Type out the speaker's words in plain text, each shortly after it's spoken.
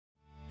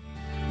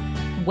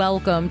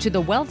Welcome to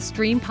the Wealth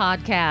Stream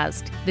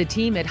Podcast. The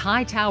team at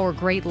Hightower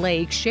Great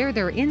Lakes share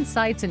their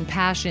insights and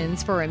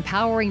passions for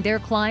empowering their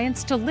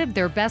clients to live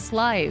their best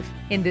life.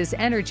 In this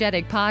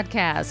energetic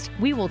podcast,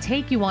 we will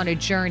take you on a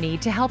journey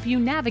to help you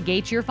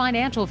navigate your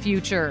financial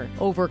future,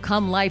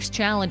 overcome life's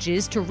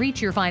challenges to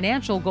reach your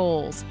financial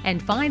goals,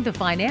 and find the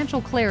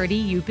financial clarity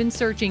you've been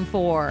searching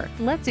for.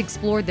 Let's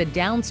explore the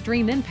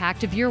downstream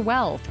impact of your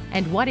wealth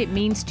and what it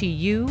means to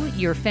you,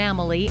 your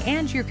family,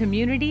 and your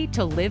community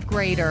to live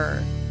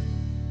greater.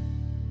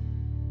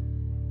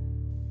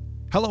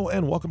 Hello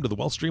and welcome to the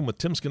Wealth Stream with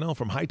Tim Scannell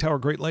from Hightower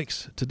Great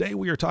Lakes. Today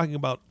we are talking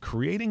about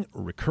creating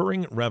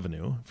recurring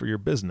revenue for your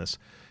business.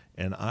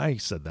 And I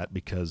said that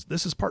because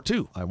this is part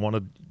two. I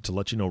wanted to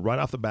let you know right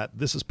off the bat,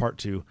 this is part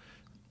two.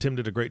 Tim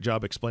did a great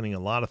job explaining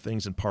a lot of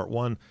things in part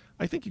one.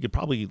 I think you could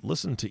probably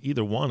listen to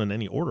either one in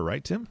any order,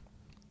 right, Tim?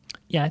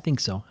 Yeah, I think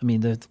so. I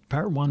mean, the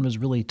part one was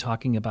really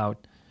talking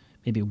about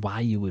maybe why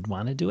you would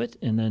want to do it.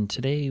 And then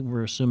today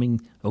we're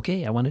assuming,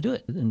 okay, I want to do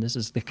it. And this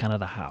is the kind of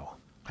the how.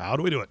 How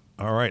do we do it?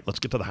 All right, let's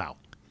get to the how.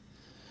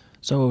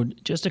 So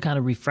just to kind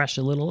of refresh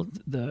a little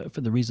for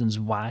the reasons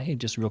why,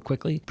 just real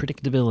quickly,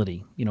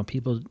 predictability. You know,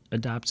 people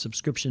adopt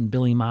subscription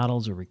billing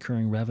models or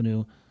recurring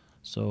revenue.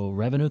 So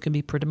revenue can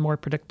be more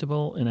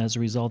predictable, and as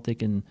a result,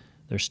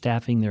 their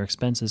staffing, their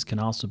expenses can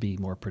also be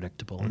more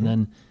predictable. Mm-hmm. And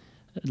then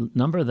a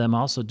number of them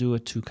also do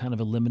it to kind of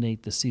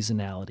eliminate the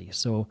seasonality.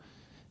 So,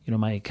 you know,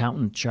 my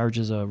accountant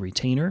charges a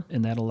retainer,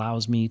 and that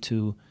allows me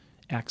to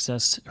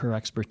access her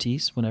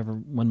expertise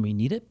when we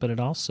need it, but it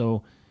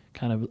also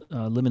kind of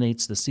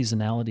eliminates the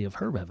seasonality of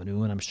her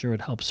revenue, and I'm sure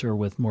it helps her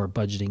with more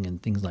budgeting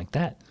and things like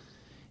that.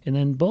 And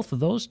then both of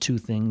those two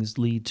things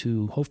lead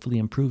to hopefully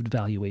improved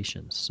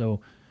valuations. So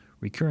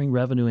recurring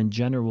revenue in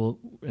general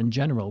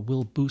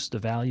will boost the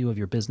value of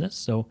your business.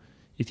 So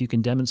if you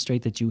can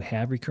demonstrate that you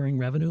have recurring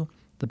revenue,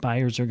 the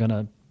buyers are going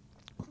to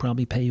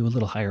probably pay you a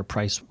little higher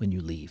price when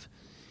you leave.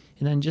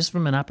 And then just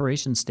from an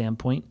operations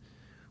standpoint,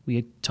 we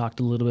had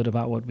talked a little bit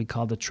about what we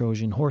call the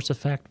Trojan horse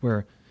effect,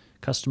 where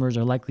customers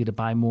are likely to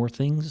buy more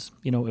things,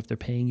 you know, if they're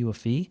paying you a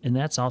fee. And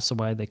that's also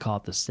why they call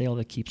it the sale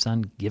that keeps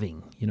on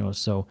giving, you know.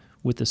 So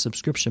with the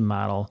subscription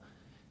model,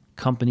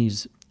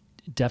 companies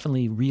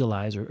definitely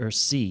realize or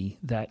see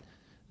that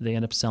they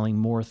end up selling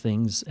more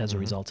things as a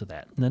result of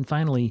that. And then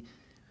finally,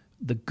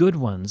 the good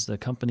ones, the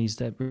companies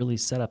that really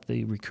set up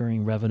the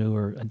recurring revenue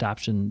or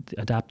adopt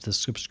the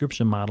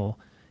subscription model,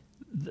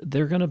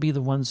 they're going to be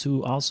the ones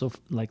who also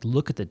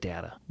look at the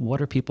data. What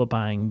are people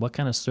buying? What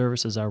kind of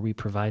services are we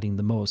providing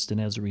the most?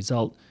 And as a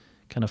result,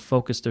 kind of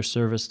focus their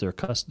service,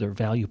 their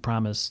value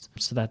promise,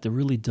 so that they're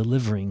really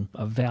delivering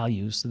a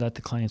value so that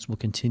the clients will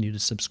continue to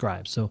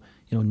subscribe. So,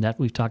 you know,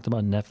 we've talked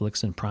about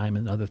Netflix and Prime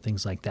and other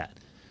things like that.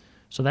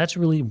 So that's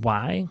really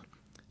why.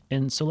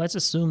 And so let's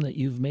assume that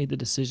you've made the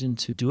decision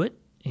to do it.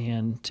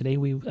 And today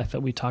I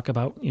thought we'd talk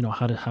about, you know,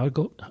 how to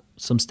go,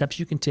 some steps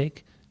you can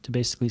take to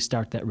basically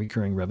start that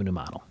recurring revenue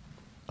model.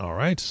 All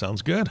right,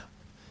 sounds good.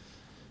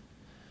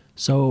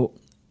 So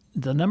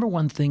the number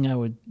one thing I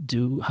would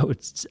do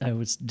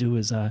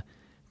is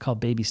called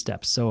baby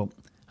steps. So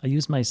I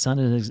use my son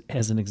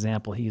as an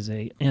example. He's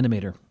an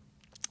animator,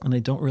 and I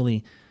don't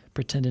really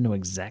pretend to know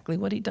exactly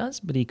what he does,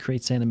 but he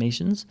creates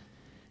animations.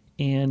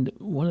 And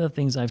one of the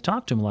things I've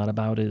talked to him a lot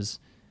about is,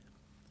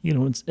 you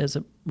know,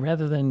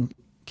 rather than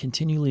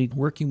continually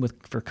working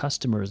for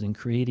customers and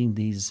creating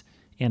these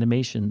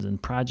animations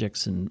and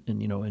projects and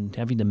you know, and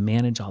having to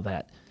manage all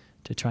that,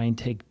 to try and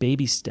take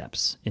baby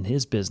steps in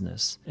his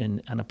business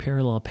and on a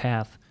parallel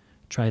path,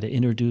 try to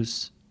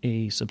introduce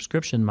a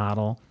subscription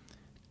model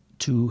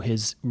to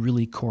his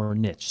really core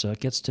niche. So it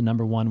gets to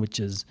number one, which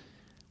is,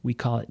 we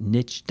call it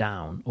niche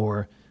down,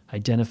 or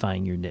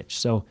identifying your niche.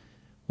 So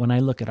when I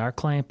look at our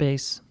client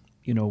base,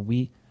 you know,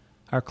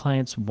 our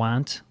clients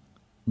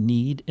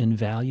need and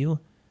value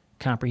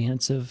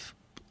comprehensive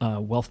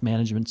wealth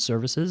management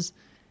services.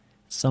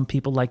 Some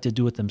people like to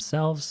do it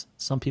themselves.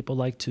 Some people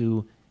like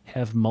to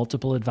have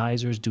multiple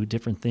advisors do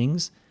different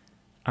things.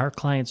 Our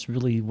clients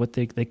really,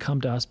 they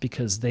come to us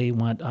because they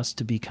want us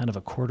to be kind of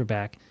a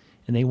quarterback,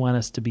 and they want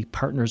us to be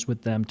partners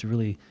with them to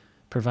really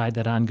provide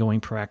that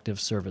ongoing proactive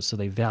service. So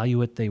they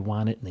value it, they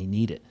want it, and they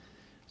need it.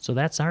 So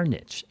that's our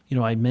niche. You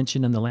know, I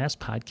mentioned in the last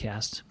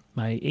podcast,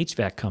 my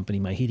HVAC company,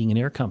 my heating and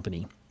air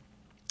company,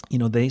 you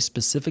know, they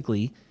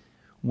specifically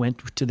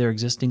went to their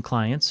existing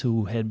clients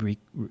who had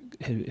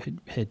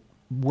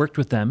worked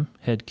with them,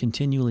 had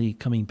continually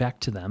coming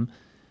back to them,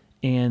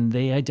 and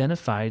they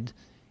identified,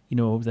 you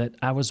know, that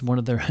I was one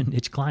of their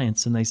niche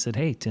clients. And they said,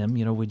 hey, Tim,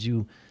 you know, would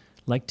you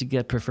like to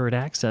get preferred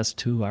access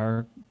to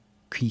our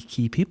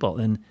key people?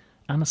 And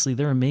honestly,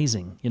 they're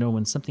amazing. You know,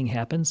 when something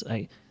happens,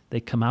 they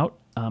come out,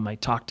 I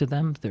talk to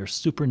them. They're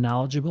super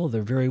knowledgeable.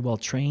 They're very well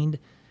trained.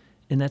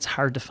 And that's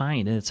hard to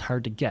find, and it's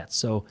hard to get.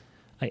 So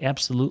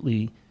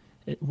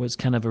it was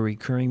kind of a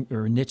recurring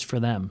or a niche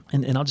for them.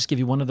 And I'll just give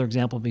you one other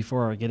example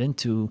before I get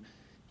into,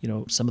 you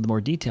know, some of the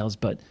more details.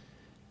 But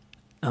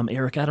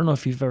Eric, I don't know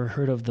if you've ever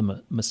heard of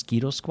the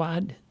Mosquito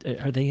Squad.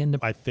 Are they in the...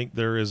 I think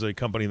there is a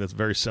company that's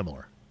very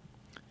similar.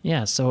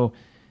 Yeah, so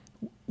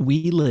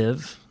we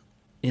live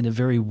in a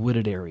very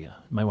wooded area,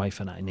 my wife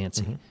and I,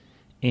 Nancy.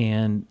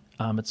 And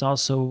it's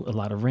also a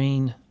lot of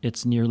rain.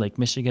 It's near Lake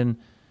Michigan.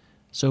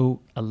 So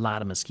a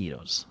lot of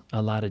mosquitoes,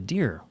 a lot of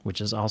deer,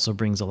 which also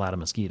brings a lot of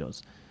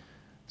mosquitoes.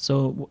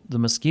 So the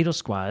Mosquito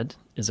Squad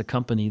is a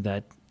company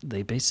that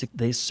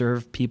they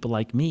serve people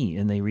like me,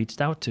 and they reached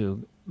out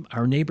to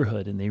our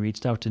neighborhood, and they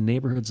reached out to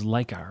neighborhoods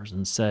like ours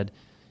and said,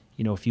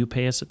 if you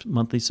pay us a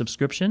monthly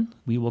subscription,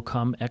 we will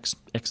come X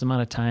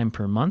amount of time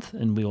per month,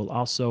 and we will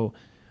also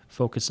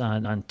focus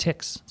on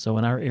ticks. So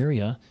in our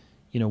area,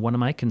 one of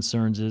my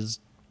concerns is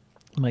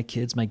my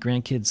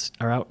grandkids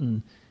are out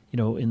in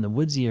the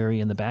woodsy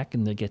area in the back,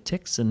 and they get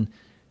ticks and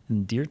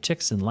deer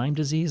ticks and Lyme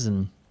disease,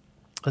 and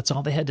that's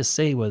all they had to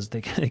say was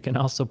they can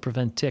also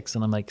prevent ticks.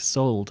 And I'm like,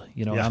 sold.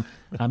 Yeah.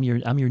 I'm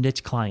your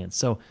niche client.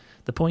 So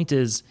the point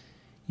is,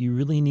 you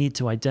really need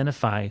to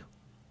identify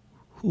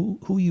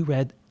who you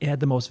add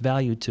the most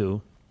value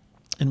to,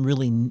 and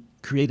really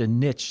create a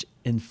niche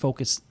and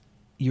focus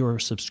your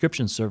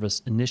subscription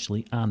service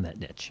initially on that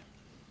niche.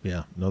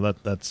 Yeah, no,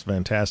 that's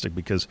fantastic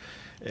because,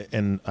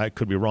 and I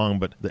could be wrong,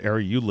 but the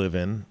area you live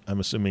in,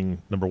 I'm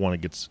assuming, number one, it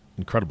gets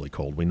incredibly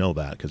cold. We know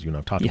that because you and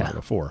I've talked about it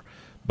before.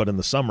 But in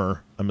the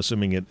summer, I'm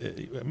assuming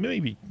it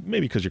maybe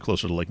because you're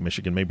closer to Lake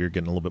Michigan, maybe you're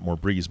getting a little bit more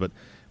breeze. But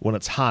when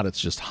it's hot,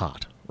 it's just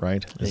hot,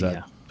 right? Is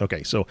that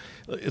okay? So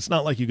it's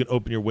not like you can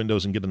open your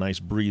windows and get a nice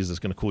breeze that's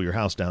going to cool your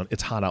house down.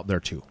 It's hot out there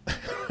too.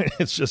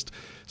 It's just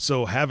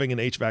so having an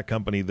HVAC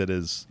company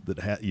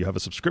you have a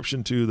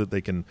subscription to, that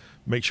they can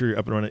make sure you're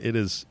up and running.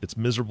 It's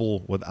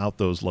miserable without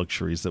those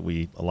luxuries that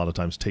we a lot of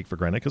times take for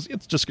granted because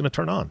it's just going to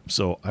turn on.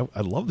 So I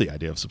love the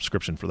idea of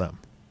subscription for them.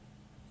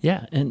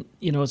 Yeah, and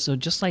so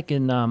just like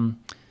in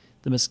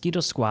the Mosquito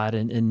Squad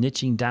and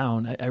niching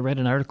down, I read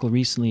an article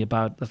recently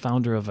about the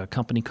founder of a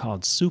company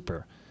called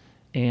Super,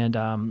 and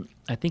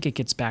I think it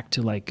gets back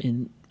to I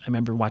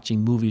remember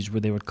watching movies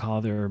where they would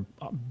call their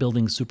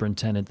building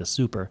superintendent the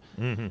Super,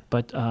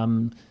 but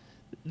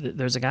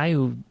there's a guy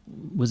who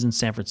was in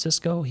San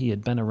Francisco. He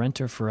had been a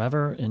renter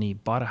forever, and he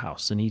bought a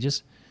house, and he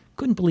just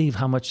couldn't believe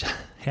how much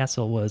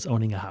hassle was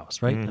owning a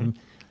house, right?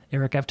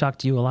 Eric, I've talked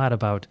to you a lot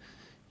about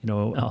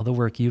all the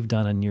work you've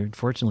done, and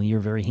fortunately you're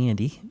very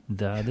handy.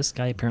 This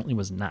guy apparently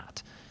was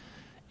not.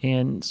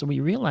 And so we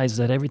realized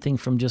that everything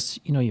from just,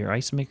 your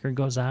ice maker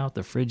goes out,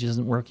 the fridge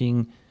isn't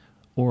working,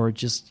 or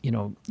just,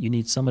 you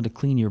need someone to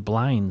clean your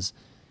blinds.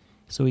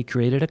 So he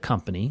created a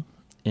company,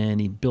 and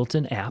he built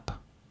an app,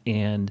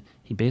 and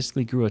he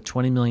basically grew a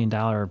 $20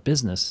 million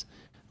business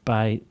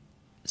by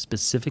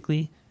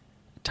specifically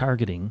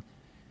targeting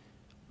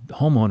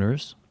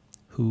homeowners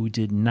who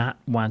did not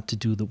want to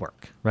do the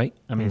work, right?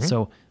 I mean,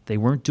 so they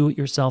weren't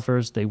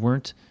do-it-yourselfers. They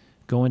weren't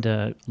going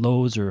to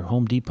Lowe's or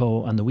Home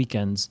Depot on the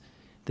weekends.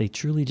 They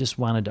truly just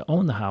wanted to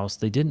own the house.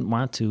 They didn't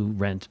want to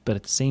rent, but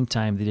at the same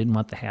time, they didn't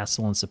want the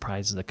hassle and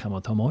surprises that come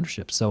with home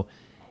ownership. So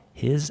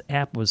his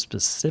app was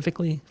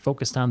specifically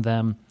focused on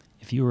them.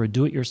 If you were a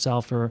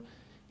do-it-yourselfer,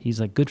 he's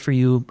like, good for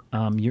you.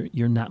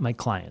 You're not my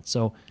client.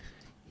 So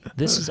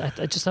this is, I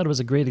just thought it was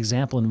a great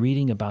example in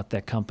reading about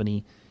that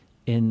company.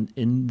 In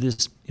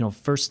this,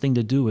 first thing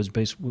to do is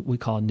basically what we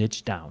call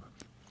niche down.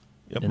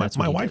 Yep,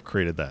 my wife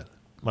created that.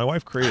 My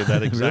wife created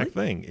that exact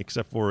thing,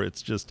 except for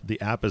it's just the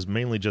app is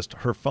mainly just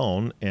her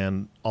phone,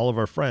 and all of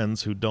our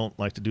friends who don't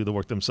like to do the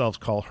work themselves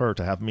call her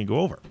to have me go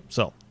over.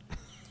 So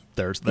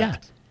there's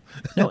that.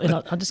 Yeah. No, and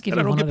I'll just give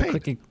you one other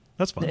quick.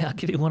 That's fine. Yeah, I'll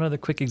give you one other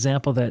quick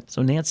example.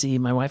 So Nancy,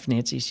 my wife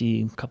Nancy,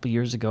 she a couple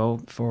years ago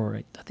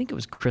I think it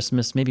was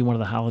Christmas, maybe one of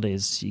the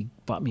holidays, she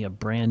bought me a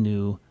brand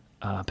new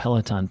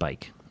Peloton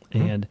bike,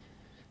 and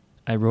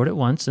I rode it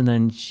once, and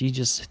then she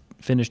just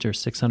finished her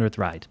 600th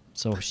ride.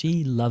 So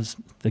she loves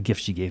the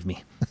gift she gave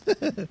me.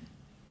 And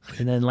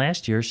then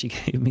last year she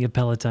gave me a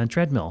Peloton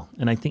treadmill,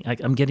 and I think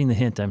I'm getting the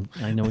hint.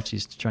 I know what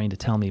she's trying to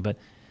tell me, but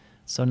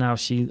so now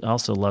she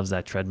also loves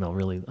that treadmill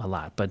really a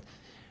lot. But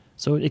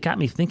so it got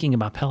me thinking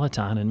about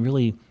Peloton, and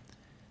really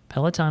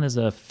Peloton is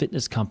a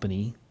fitness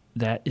company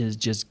that is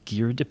just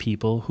geared to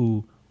people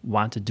who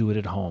want to do it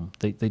at home.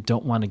 They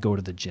don't want to go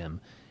to the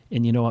gym.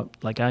 And you know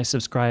what, like I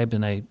subscribe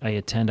and I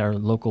attend our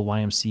local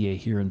YMCA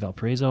here in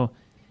Valparaiso.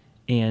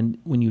 And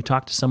when you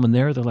talk to someone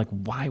there, they're like,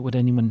 why would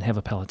anyone have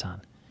a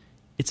Peloton?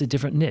 It's a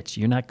different niche.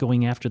 You're not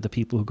going after the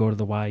people who go to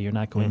the Y. You're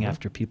not going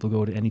after people who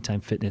go to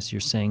Anytime Fitness. You're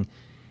saying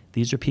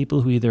these are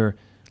people who either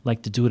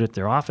like to do it at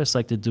their office,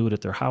 like to do it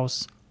at their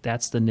house.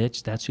 That's the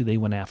niche. That's who they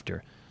went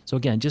after. So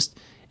again, just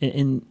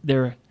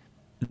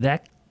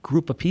that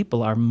group of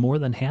people are more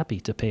than happy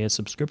to pay a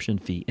subscription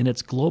fee, and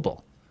it's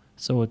global.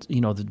 So it's,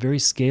 the very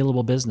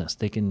scalable business.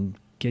 They can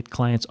get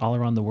clients all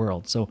around the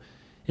world. So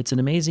it's an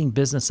amazing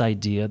business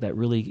idea that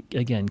really,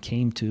 again,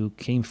 came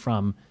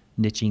from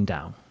niching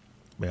down.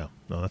 Yeah,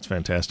 no, that's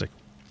fantastic.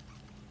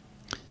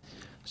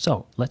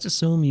 So let's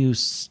assume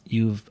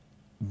you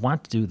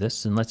want to do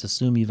this, and let's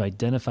assume you've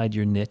identified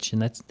your niche,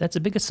 and that's a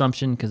big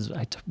assumption because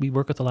we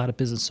work with a lot of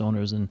business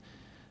owners, and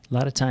a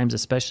lot of times,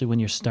 especially when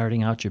you're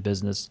starting out your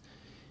business,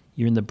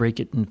 you're in the break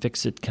it and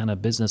fix it kind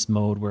of business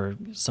mode where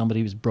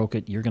somebody who's broke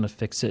it, you're going to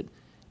fix it,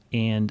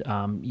 and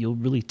you'll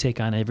really take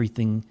on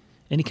everything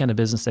any kind of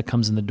business that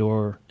comes in the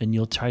door, and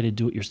you'll try to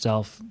do it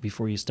yourself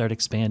before you start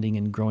expanding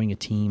and growing a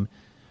team.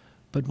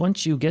 But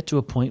once you get to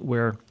a point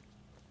where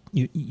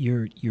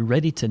you're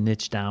ready to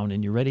niche down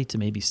and you're ready to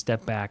maybe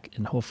step back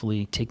and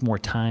hopefully take more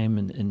time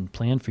and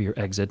plan for your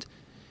exit,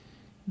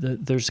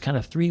 there's kind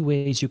of 3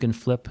 ways you can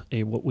flip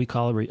what we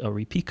call a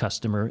repeat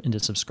customer into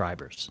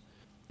subscribers.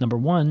 Number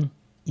 1,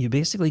 you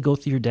basically go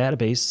through your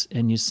database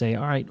and you say,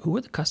 all right, who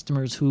are the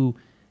customers who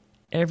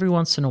every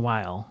once in a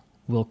while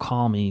will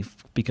call me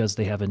because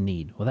they have a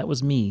need? Well, that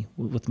was me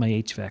with my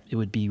HVAC. It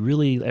would be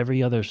really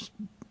every other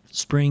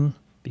spring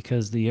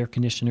because the air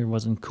conditioner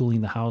wasn't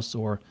cooling the house,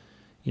 or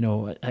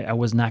I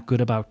was not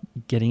good about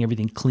getting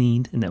everything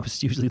cleaned, and that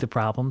was usually the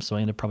problem, so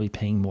I ended up probably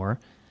paying more.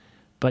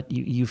 But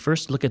you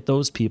first look at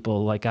those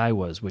people like I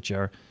was, which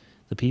are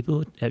the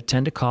people who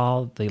tend to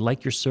call, they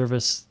like your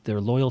service,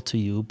 they're loyal to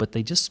you, but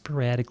they just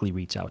sporadically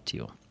reach out to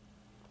you.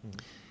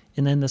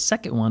 And then the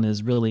second one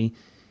is really,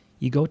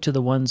 you go to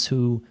the ones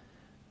who,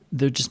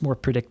 they're just more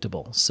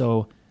predictable.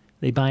 So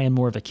they buy in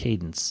more of a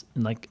cadence,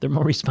 and like they're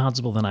more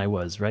responsible than I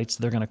was, right?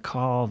 So they're going to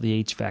call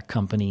the HVAC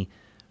company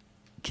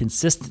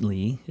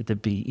consistently,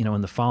 it'd be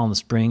in the fall and the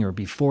spring, or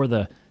before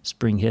the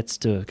spring hits,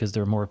 because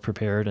they're more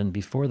prepared, and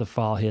before the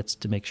fall hits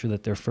to make sure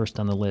that they're first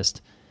on the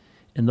list.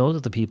 And those are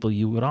the people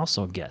you would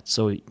also get.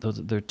 So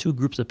there are 2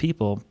 groups of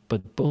people,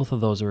 but both of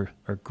those are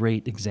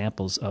great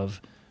examples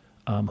of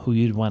who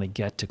you'd want to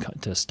get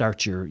to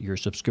start your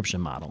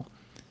subscription model.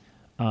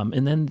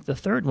 And then the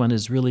third one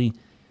is really,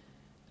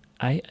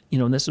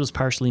 and this was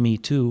partially me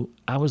too,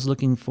 I was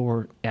looking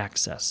for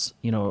access,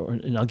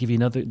 and I'll give you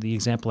the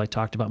example I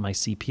talked about my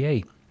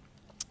CPA.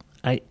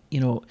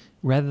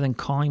 Rather than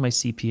calling my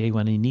CPA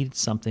when I needed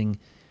something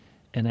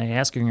and I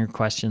ask her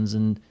questions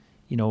and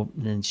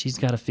she's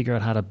got to figure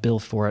out how to bill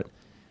for it,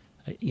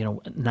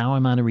 now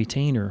I'm on a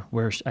retainer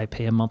where I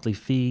pay a monthly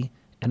fee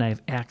and I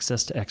have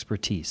access to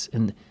expertise.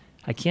 And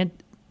I can't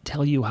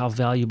tell you how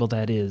valuable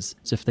that is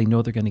if they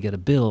know they're going to get a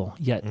bill,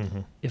 yet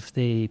if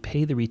they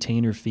pay the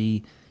retainer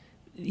fee,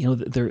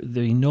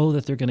 they know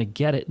that they're going to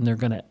get it, and they're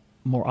going to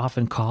more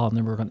often call, and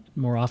they're going to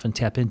more often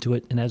tap into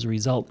it, and as a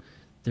result,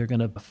 they're going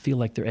to feel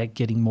like they're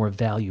getting more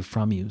value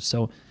from you.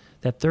 So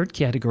that third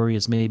category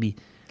is maybe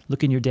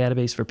look in your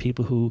database for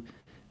people who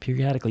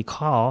periodically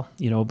call,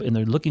 and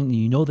they're looking,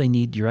 they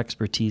need your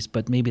expertise,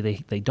 but maybe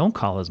they don't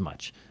call as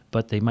much,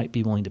 but they might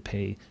be willing to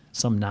pay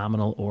some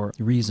nominal or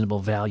reasonable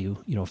value,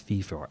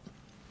 fee for it.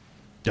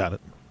 Got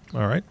it.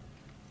 All right.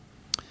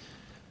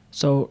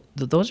 So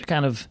those are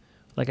kind of,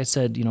 like I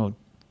said,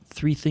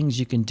 3 things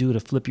you can do to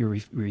flip your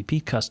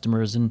repeat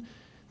customers. And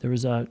there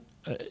was an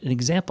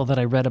example that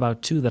I read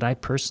about too that I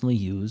personally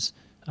use.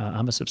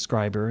 I'm a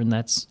subscriber, and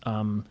that's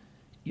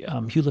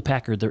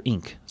Hewlett-Packard, their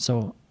ink.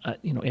 So,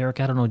 Eric,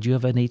 I don't know, do you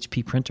have an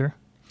HP printer?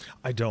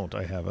 I don't.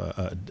 I have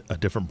a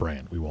different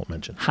brand we won't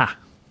mention. Ha!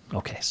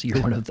 Okay, so you're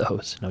one of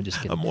those. No, just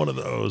kidding. I'm one of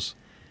those.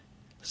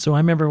 So I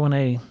remember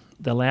when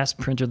the last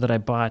printer that I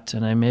bought,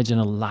 and I imagine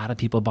a lot of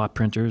people bought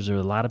printers, or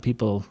a lot of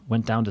people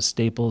went down to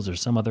Staples or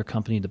some other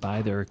company to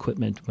buy their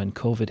equipment when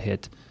COVID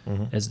hit,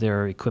 as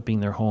they're equipping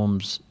their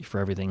homes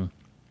for everything.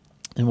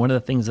 And one of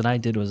the things that I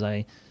did was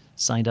I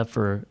signed up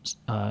for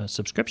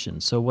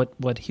subscriptions. So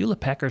what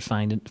Hewlett-Packard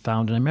found,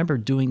 and I remember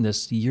doing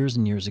this years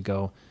and years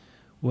ago,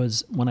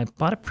 was when I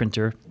bought a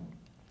printer,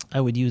 I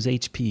would use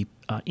HP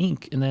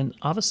ink, and then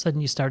all of a sudden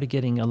you started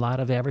getting a lot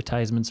of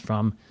advertisements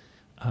from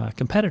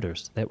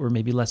competitors that were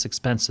maybe less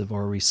expensive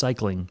or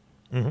recycling,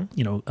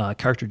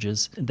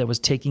 cartridges that was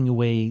taking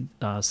away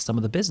some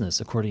of the business,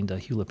 according to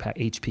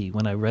HP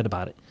when I read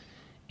about it.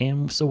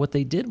 And so what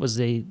they did was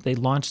they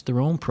launched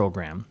their own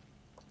program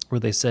where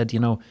they said,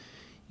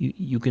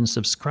 you can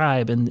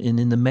subscribe and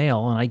in the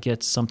mail, and I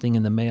get something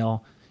in the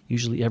mail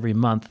usually every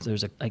month.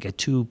 I get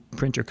 2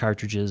 printer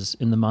cartridges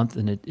in the month,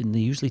 and they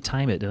usually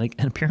time it. And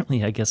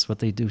apparently, I guess what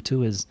they do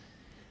too is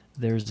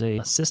there's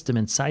a system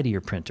inside of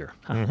your printer.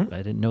 I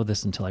didn't know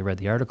this until I read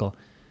the article,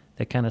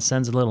 that kind of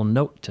sends a little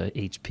note to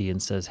HP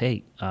and says,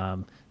 hey,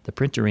 the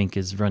printer ink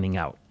is running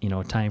out.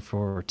 Time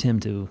for Tim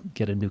to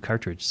get a new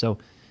cartridge. So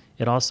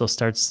it also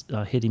starts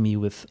hitting me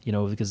with,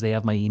 because they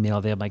have my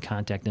email, they have my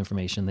contact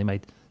information. They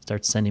might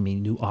start sending me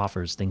new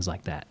offers, things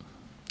like that.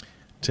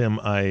 Tim,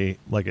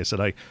 like I said,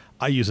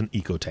 I use an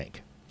EcoTank.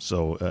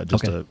 So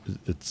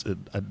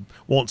I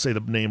won't say the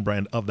name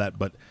brand of that,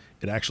 but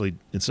it actually,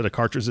 instead of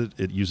cartridges,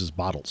 it uses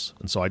bottles.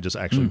 And so I just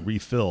actually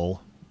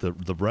refill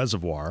the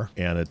reservoir,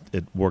 and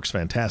it works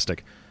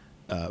fantastic.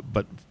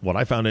 But what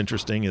I found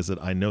interesting is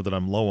that I know that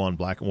I'm low on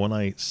black. When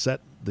I set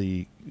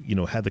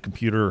had the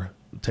computer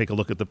take a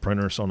look at the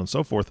printer, so on and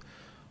so forth,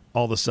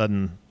 all of a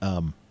sudden,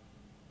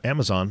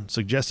 Amazon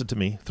suggested to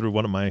me through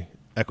one of my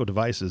Echo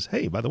devices,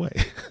 hey, by the way,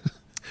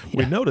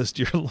 we noticed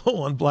you're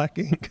low on black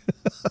ink.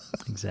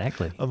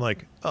 Exactly. I'm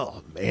like,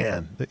 oh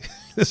man,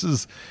 this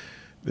is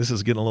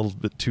getting a little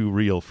bit too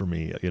real for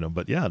me,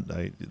 But yeah,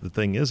 the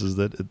thing is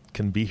that it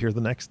can be here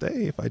the next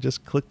day if I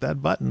just click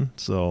that button.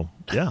 So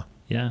yeah.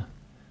 Yeah,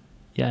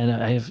 Yeah,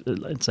 and I have.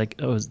 It's like,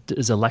 oh,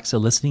 is Alexa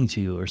listening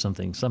to you or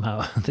something?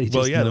 Somehow they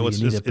just know it's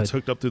you need just, it. it's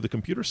hooked up through the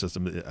computer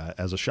system.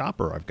 As a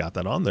shopper, I've got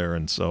that on there,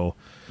 and so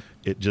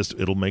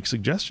it'll make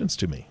suggestions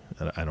to me.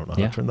 And I don't know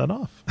how to turn that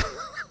off.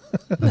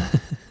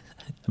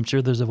 I'm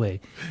sure there's a way.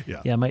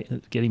 Yeah. Yeah.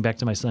 Getting back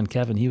to my son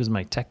Kevin, he was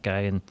my tech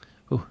guy, and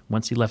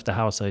once he left the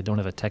house, I don't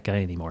have a tech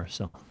guy anymore.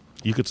 So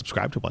you could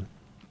subscribe to one.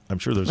 I'm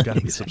sure there's got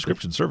to be a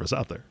subscription service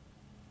out there.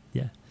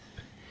 Yeah.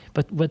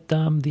 But what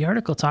the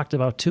article talked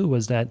about too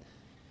was that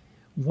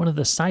one of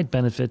the side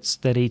benefits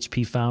that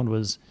HP found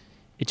was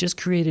it just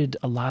created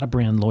a lot of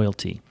brand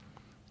loyalty.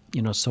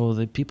 So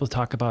the people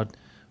talk about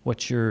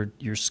what's your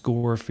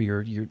score for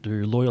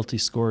your loyalty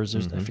scores.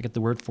 I forget the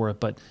word for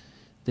it, but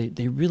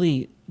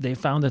they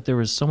found that there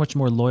was so much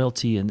more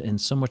loyalty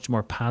and so much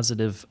more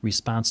positive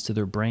response to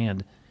their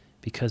brand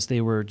because they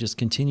were just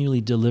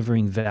continually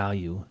delivering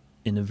value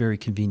in a very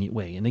convenient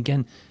way. And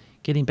again,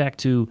 getting back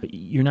to,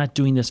 you're not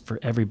doing this for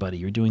everybody.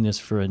 You're doing this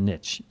for a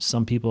niche.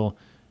 Some people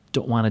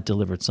don't want it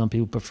delivered. Some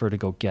people prefer to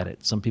go get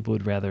it. Some people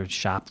would rather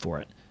shop for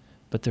it.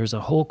 But there's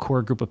a whole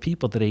core group of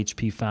people that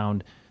HP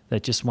found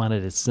that just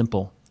wanted it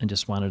simple and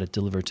just wanted it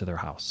delivered to their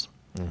house.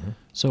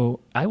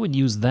 So I would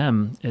use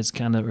them as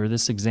or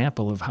this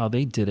example of how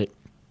they did it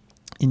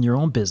in your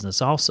own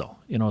business also.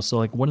 So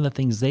like one of the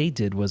things they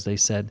did was they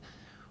said,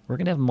 we're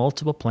going to have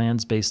multiple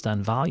plans based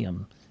on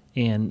volume.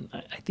 And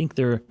I think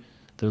their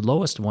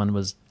lowest one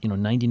was,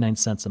 99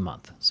 cents a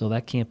month. So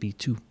that can't be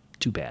too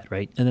bad,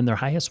 right? And then their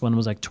highest one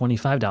was like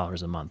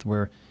 $25 a month,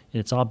 where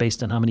it's all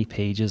based on how many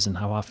pages and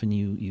how often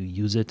you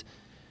use it.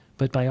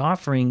 But by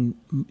offering,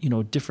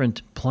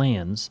 different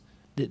plans,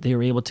 they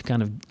were able to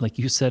kind of, like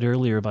you said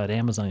earlier about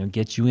Amazon,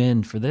 get you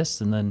in for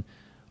this, and then,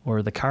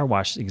 or the car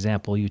wash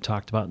example you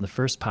talked about in the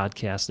first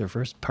podcast, their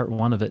first part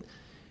one of it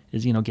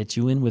is, get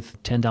you in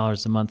with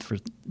 $10 a month for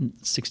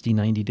 60,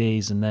 90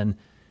 days, and then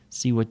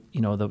see what,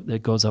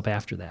 that goes up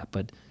after that.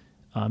 But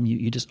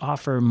you just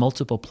offer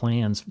multiple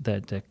plans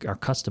that are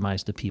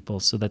customized to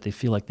people so that they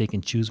feel like they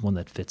can choose one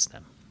that fits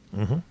them.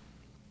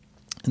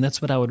 And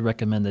that's what I would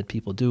recommend that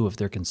people do if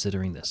they're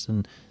considering this.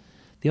 And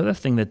the other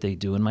thing that they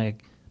do, and my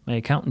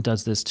accountant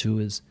does this too,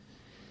 is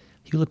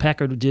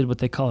Hewlett-Packard did what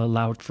they call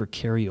allowed for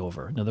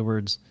carryover. In other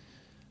words,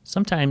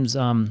 sometimes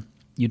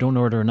you don't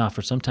order enough,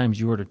 or sometimes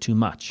you order too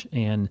much,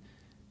 and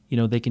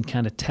they can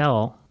kind of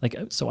tell. Like,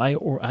 so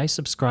I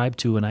subscribe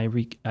to, and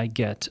I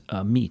get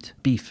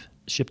beef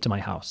shipped to my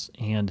house,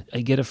 and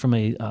I get it from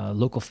a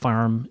local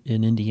farm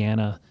in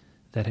Indiana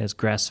that has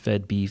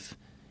grass-fed beef,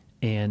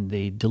 and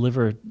they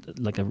deliver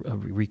like a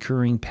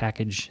recurring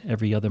package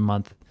every other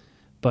month.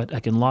 But I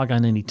can log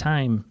on any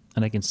time,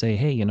 and I can say,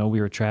 hey,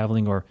 we were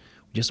traveling, or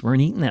we just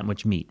weren't eating that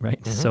much meat,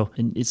 right? So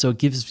it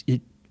gives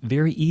it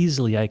very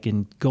easily. I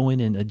can go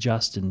in and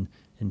adjust and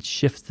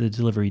shift the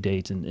delivery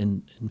date,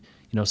 and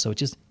so it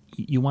just,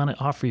 you want to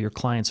offer your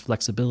clients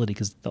flexibility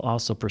because they'll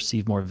also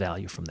perceive more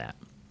value from that.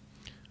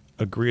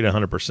 Agreed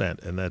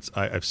 100%. And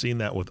I've seen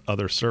that with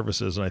other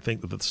services, and I think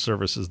that the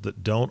services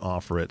that don't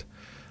offer it,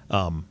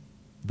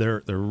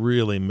 they're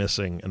really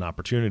missing an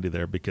opportunity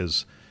there,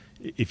 because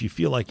if you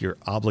feel like you're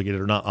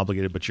obligated, or not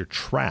obligated, but you're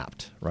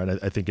trapped, right?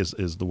 I think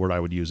is the word I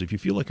would use. If you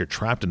feel like you're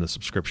trapped in a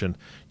subscription,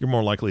 you're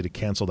more likely to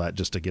cancel that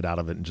just to get out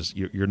of it, and just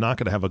you're not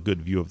going to have a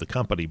good view of the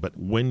company. But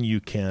when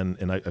you can,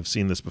 and I've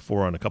seen this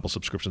before on a couple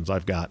subscriptions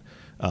I've got,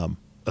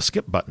 a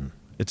skip button.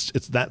 It's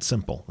that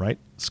simple, right?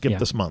 Skip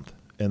this month,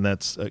 and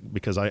that's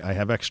because I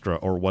have extra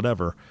or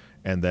whatever.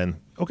 And then,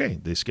 okay,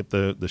 they skip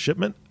the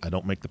shipment. I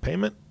don't make the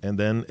payment, and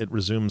then it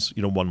resumes,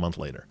 1 month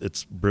later.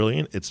 It's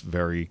brilliant. It's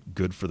very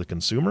good for the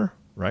consumer,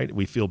 right?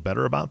 We feel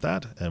better about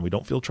that, and we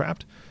don't feel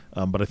trapped.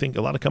 But I think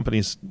a lot of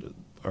companies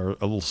are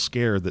a little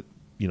scared that,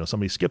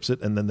 somebody skips it,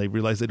 and then they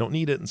realize they don't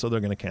need it, and so they're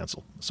going to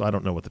cancel. So I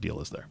don't know what the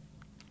deal is there.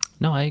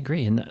 No, I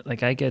agree. And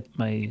like, I get,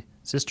 my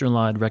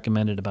sister-in-law had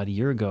recommended about a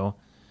year ago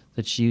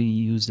that she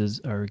uses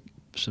or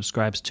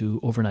subscribes to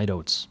overnight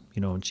oats,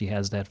 and she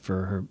has that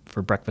for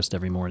breakfast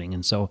every morning.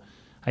 And so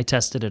I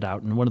tested it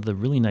out. And one of the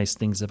really nice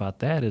things about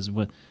that is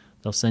when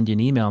they'll send you an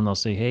email and they'll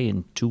say, hey,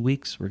 in 2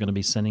 weeks, we're going to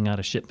be sending out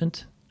a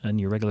shipment on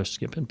your regular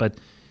shipment, but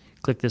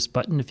click this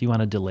button if you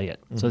want to delay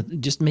it. So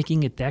just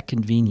making it that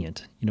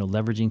convenient,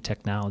 leveraging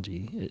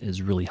technology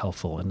is really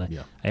helpful. And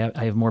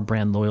I have more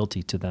brand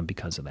loyalty to them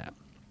because of that.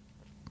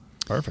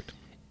 Perfect.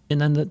 And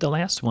then the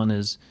last one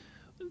is,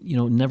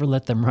 never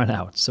let them run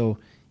out. So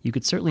you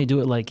could certainly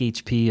do it like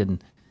HP,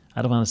 and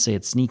I don't want to say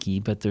it's sneaky,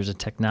 but there's a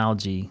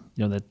technology,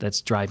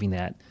 that's driving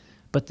that.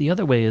 But the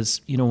other way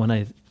is, when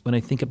I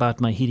think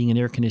about my heating and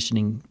air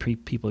conditioning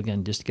people,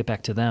 again, just to get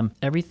back to them,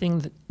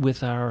 everything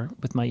with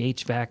my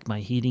HVAC, my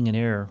heating and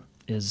air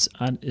is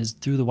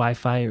through the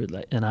Wi-Fi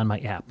and on my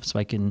app, so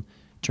I can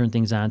turn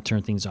things on,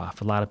 turn things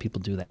off. A lot of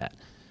people do that.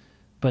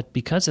 But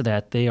because of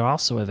that, they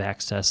also have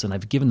access, and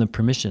I've given them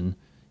permission,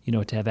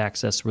 to have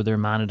access where they're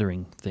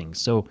monitoring things.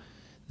 So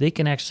they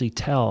can actually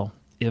tell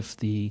if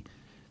the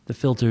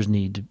filters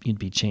need to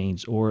be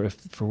changed, or if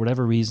for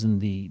whatever reason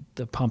the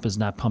pump is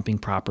not pumping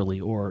properly,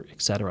 or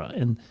et cetera.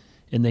 And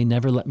they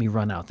never let me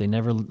run out. They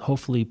never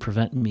hopefully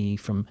prevent me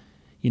from,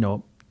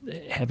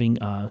 having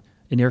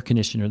an air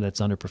conditioner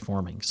that's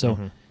underperforming.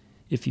 So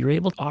if you're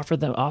able to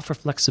offer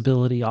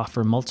flexibility,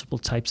 offer multiple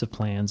types of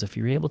plans, if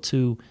you're able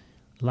to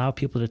allow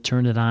people to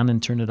turn it on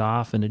and turn it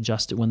off and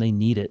adjust it when they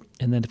need it,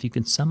 and then if you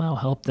can somehow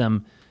help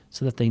them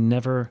so that they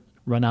never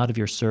run out of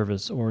your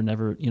service or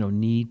never,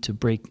 need to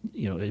break,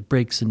 it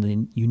breaks and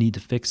then you need to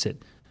fix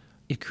it.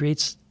 It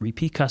creates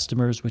repeat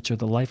customers, which are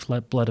the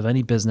lifeblood of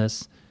any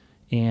business,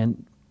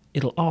 and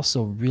it'll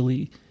also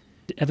really,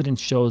 the evidence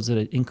shows that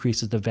it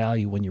increases the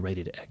value when you're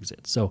ready to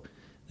exit. So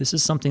this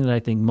is something that I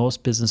think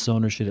most business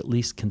owners should at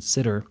least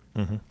consider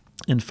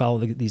and follow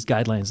these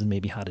guidelines and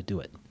maybe how to do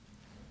it.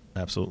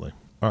 Absolutely.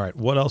 All right.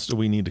 What else do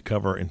we need to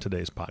cover in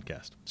today's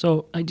podcast?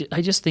 So I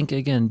just think,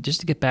 again,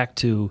 just to get back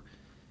to,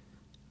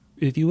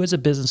 if you as a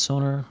business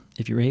owner,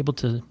 if you're able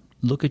to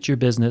look at your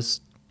business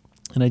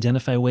and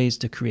identify ways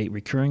to create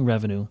recurring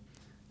revenue,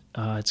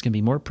 it's going to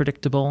be more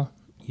predictable.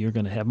 You're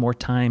going to have more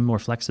time, more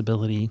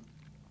flexibility.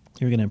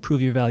 You're going to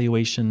improve your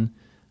valuation.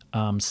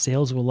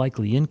 Sales will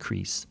likely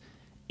increase.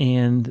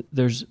 And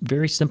there's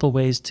very simple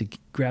ways to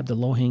grab the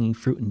low-hanging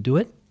fruit and do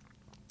it.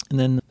 And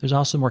then there's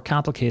also more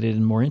complicated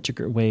and more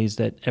intricate ways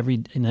that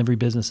every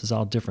business is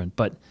all different.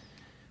 But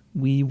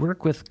we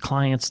work with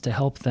clients to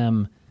help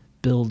them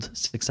build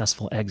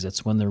successful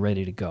exits when they're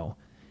ready to go.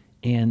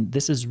 And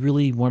this is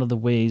really one of the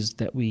ways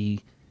that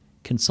we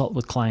consult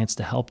with clients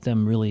to help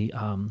them really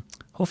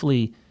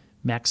hopefully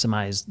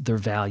maximize their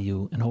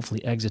value and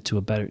hopefully exit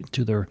to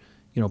their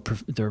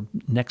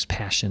next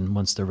passion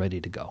once they're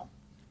ready to go.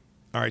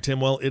 All right,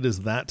 Tim. Well, it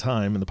is that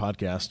time in the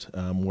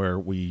podcast where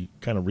we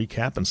kind of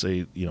recap and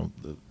say,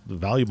 the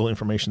valuable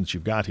information that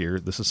you've got here,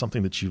 this is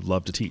something that you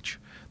love to teach.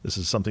 This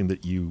is something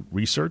that you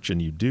research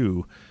and you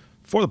do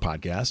for the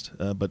podcast,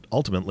 but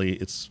ultimately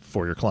it's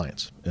for your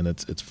clients. And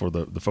it's for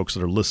the folks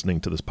that are listening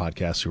to this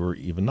podcast who are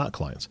even not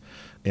clients.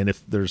 And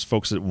if there's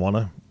folks that want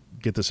to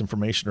get this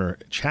information or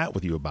chat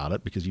with you about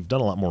it, because you've done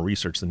a lot more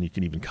research than you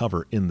can even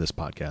cover in this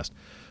podcast,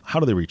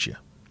 how do they reach you?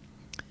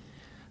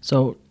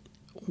 So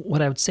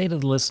what I would say to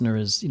the listener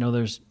is,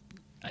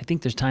 I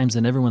think there's times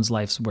in everyone's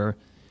lives where,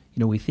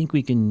 we think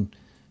we can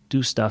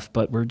do stuff,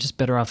 but we're just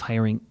better off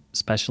hiring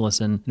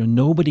specialists. And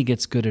nobody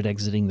gets good at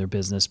exiting their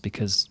business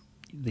because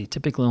they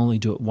typically only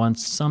do it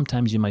once.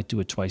 Sometimes you might do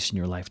it twice in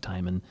your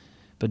lifetime.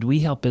 But we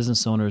help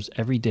business owners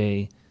every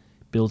day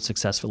build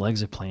successful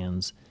exit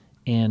plans,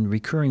 and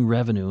recurring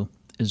revenue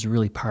is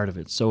really part of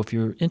it. So if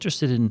you're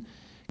interested in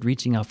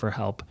reaching out for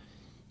help,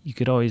 you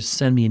could always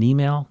send me an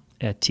email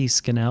at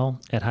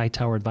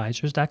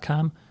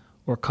tscannell@hightoweradvisors.com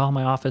or call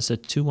my office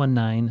at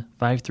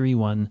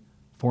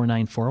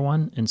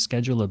 219-531-4941 and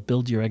schedule a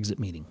Build Your Exit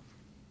meeting.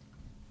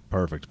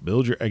 Perfect.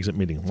 Build Your Exit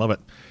meeting. Love it.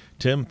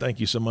 Tim, thank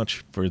you so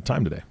much for your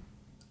time today.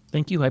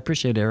 Thank you. I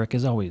appreciate it, Eric,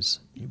 as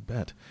always. You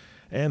bet.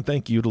 And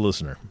thank you to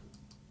listener.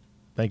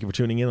 Thank you for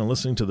tuning in and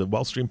listening to the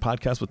WealthStream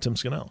podcast with Tim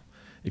Scannell.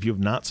 If you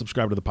have not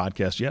subscribed to the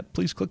podcast yet,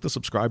 please click the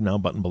subscribe now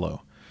button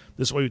below.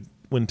 This way,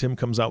 when Tim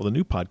comes out with a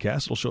new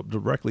podcast, it'll show up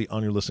directly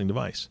on your listening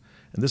device.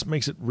 And this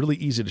makes it really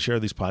easy to share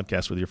these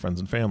podcasts with your friends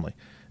and family.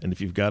 And if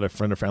you've got a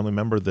friend or family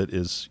member that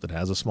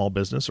has a small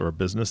business or a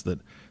business that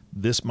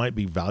this might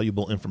be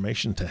valuable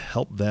information to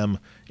help them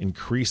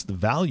increase the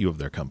value of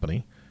their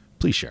company,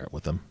 please share it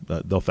with them.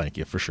 They'll thank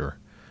you for sure.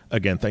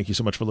 Again, thank you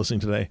so much for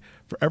listening today.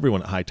 For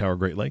everyone at Hightower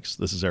Great Lakes,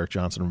 this is Eric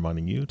Johnson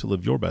reminding you to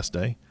live your best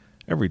day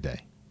every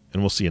day.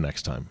 And we'll see you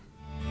next time.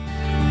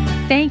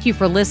 Thank you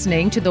for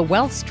listening to the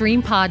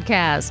WealthStream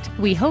podcast.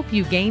 We hope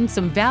you gained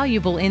some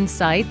valuable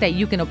insight that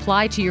you can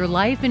apply to your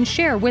life and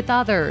share with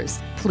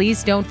others.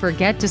 Please don't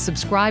forget to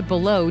subscribe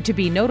below to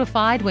be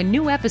notified when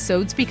new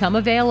episodes become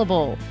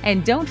available.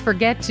 And don't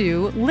forget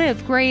to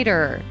live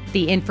greater.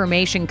 The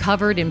information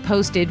covered and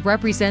posted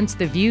represents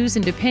the views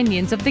and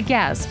opinions of the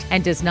guest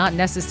and does not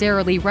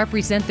necessarily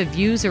represent the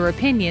views or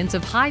opinions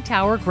of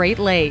Hightower Great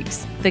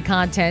Lakes. The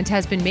content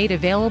has been made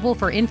available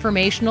for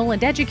informational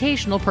and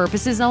educational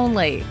purposes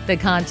only. The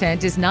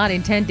content is not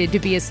intended to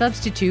be a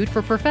substitute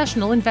for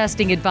professional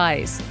investing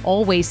advice.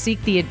 Always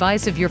seek the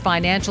advice of your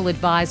financial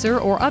advisor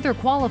or other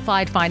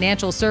qualified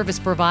financial service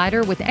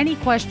provider with any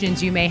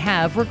questions you may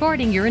have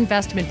regarding your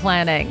investment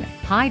planning.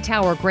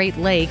 Hightower Great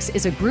Lakes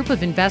is a group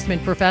of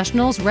investment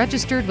professionals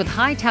registered with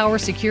Hightower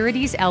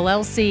Securities,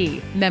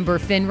 LLC, member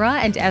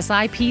FINRA and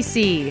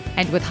SIPC,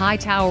 and with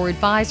Hightower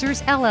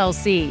Advisors,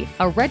 LLC,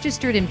 a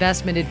registered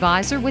investment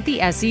advisor with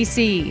the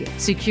SEC.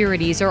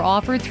 Securities are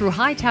offered through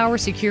Hightower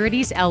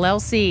Securities,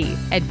 LLC.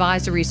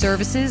 Advisory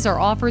services are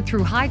offered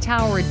through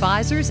Hightower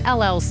Advisors,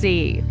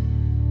 LLC.